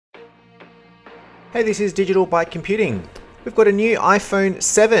Hey, this is Digital Byte Computing. We've got a new iPhone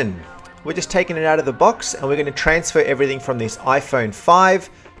 7. We're just taking it out of the box and we're going to transfer everything from this iPhone 5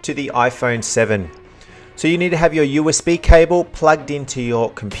 to the iPhone 7. So you need to have your USB cable plugged into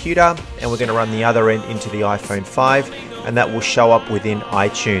your computer, and we're going to run the other end into the iPhone 5, and that will show up within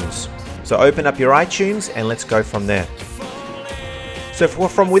iTunes. So open up your iTunes and let's go from there. So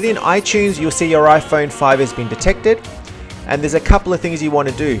from within iTunes, you'll see your iPhone 5 has been detected. And there's a couple of things you want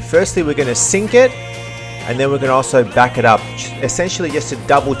to do. Firstly, we're going to sync it, and then we're going to also back it up. Essentially just to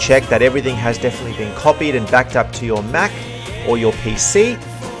double check that everything has definitely been copied and backed up to your Mac or your PC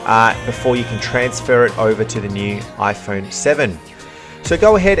before you can transfer it over to the new iPhone 7. So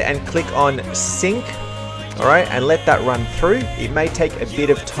go ahead and click on sync, all right, and let that run through. It may take a bit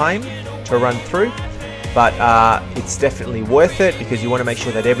of time to run through, but it's definitely worth it because you want to make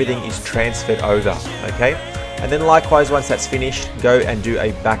sure that everything is transferred over, okay? And then likewise, once that's finished, go and do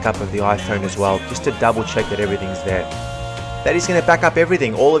a backup of the iPhone as well, just to double check that everything's there. That is going to back up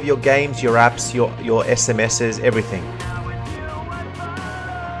everything, all of your games, your apps, your SMSs, everything.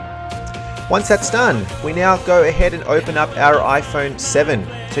 Once that's done, we now go ahead and open up our iPhone 7.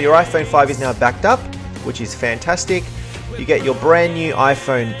 So your iPhone 5 is now backed up, which is fantastic. You get your brand new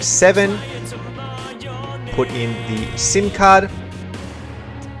iPhone 7, put in the SIM card,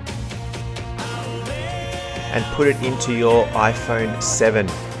 and put it into your iPhone 7.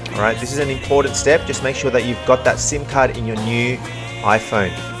 Alright, this is an important step. Just make sure that you've got that SIM card in your new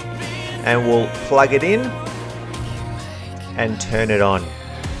iPhone. And we'll plug it in and turn it on.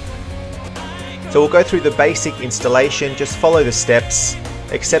 So we'll go through the basic installation. Just follow the steps,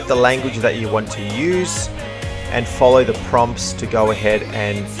 accept the language that you want to use, and follow the prompts to go ahead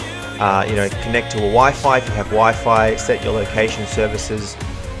and connect to a Wi-Fi if you have Wi-Fi, set your location services,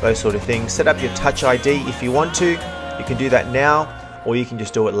 those sort of things. Set up your Touch ID if you want to. You can do that now, or you can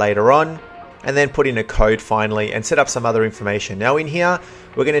just do it later on, and then put in a code finally and set up some other information. Now in here,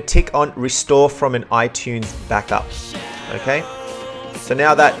 we're going to tick on restore from an iTunes backup. Okay, so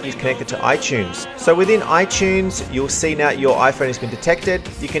now that is connected to iTunes. So within iTunes, you'll see now your iPhone has been detected.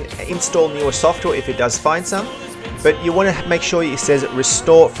 You can install newer software if it does find some, but you want to make sure it says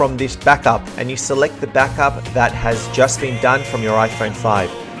restore from this backup, and you select the backup that has just been done from your iPhone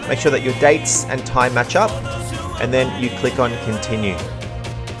 5. Make sure that your dates and time match up, and then you click on continue.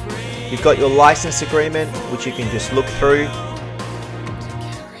 You've got your license agreement, which you can just look through.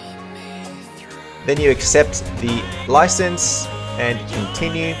 Then you accept the license and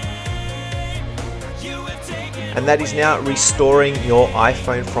continue. And that is now restoring your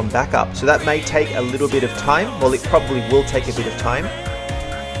iPhone from backup. So that may take a little bit of time. Well, it probably will take a bit of time.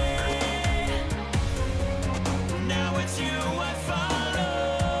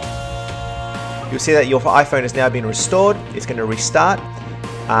 You'll see that your iPhone has now been restored. It's going to restart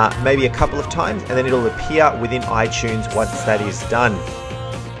maybe a couple of times, and then it'll appear within iTunes once that is done.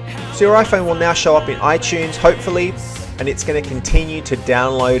 So your iPhone will now show up in iTunes, hopefully, and it's going to continue to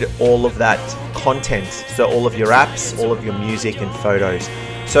download all of that content. So all of your apps, all of your music and photos.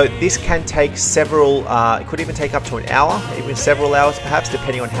 So this can take several, it could even take up to an hour, even several hours perhaps,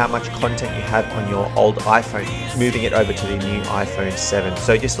 depending on how much content you have on your old iPhone, moving it over to the new iPhone 7.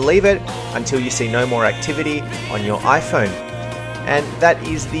 So just leave it until you see no more activity on your iPhone. And that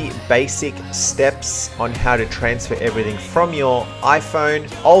is the basic steps on how to transfer everything from your iPhone,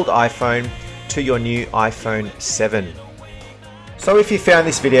 old iPhone, to your new iPhone 7. So if you found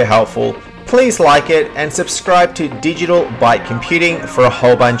this video helpful, please like it and subscribe to Digital Byte Computing for a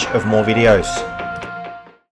whole bunch of more videos.